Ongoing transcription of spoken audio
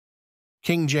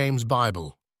King James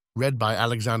Bible, read by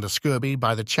Alexander Scourby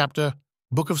by the chapter,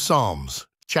 Book of Psalms,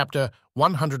 chapter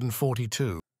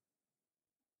 142.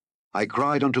 I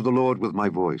cried unto the Lord with my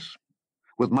voice.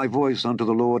 With my voice unto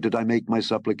the Lord did I make my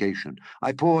supplication.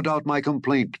 I poured out my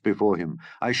complaint before him.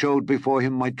 I showed before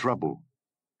him my trouble.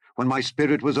 When my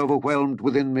spirit was overwhelmed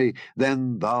within me,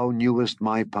 then thou knewest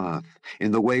my path.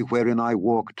 In the way wherein I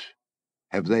walked,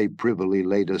 have they privily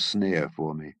laid a snare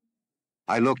for me.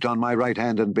 I looked on my right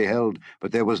hand and beheld,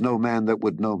 but there was no man that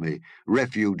would know me.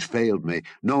 Refuge failed me.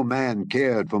 No man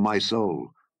cared for my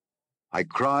soul. I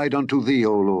cried unto thee,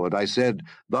 O Lord. I said,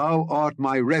 Thou art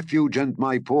my refuge and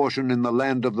my portion in the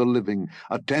land of the living.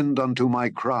 Attend unto my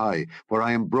cry, for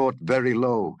I am brought very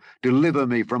low. Deliver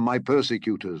me from my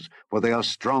persecutors, for they are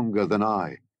stronger than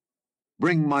I.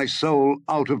 Bring my soul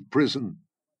out of prison,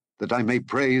 that I may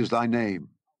praise thy name.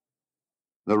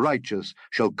 The righteous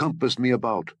shall compass me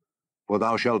about, for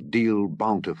thou shalt deal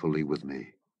bountifully with me.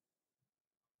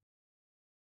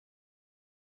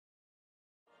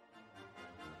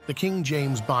 The King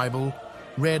James Bible,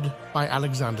 read by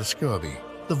Alexander Scourby,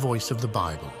 the voice of the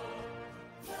Bible.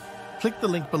 Click the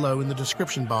link below in the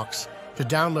description box to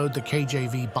download the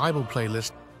KJV Bible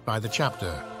playlist by the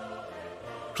chapter.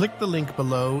 Click the link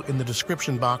below in the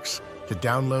description box to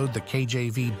download the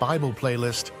KJV Bible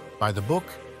playlist by the book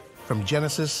From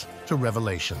Genesis to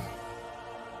Revelation.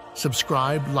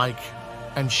 Subscribe, like,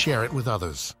 and share it with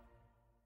others.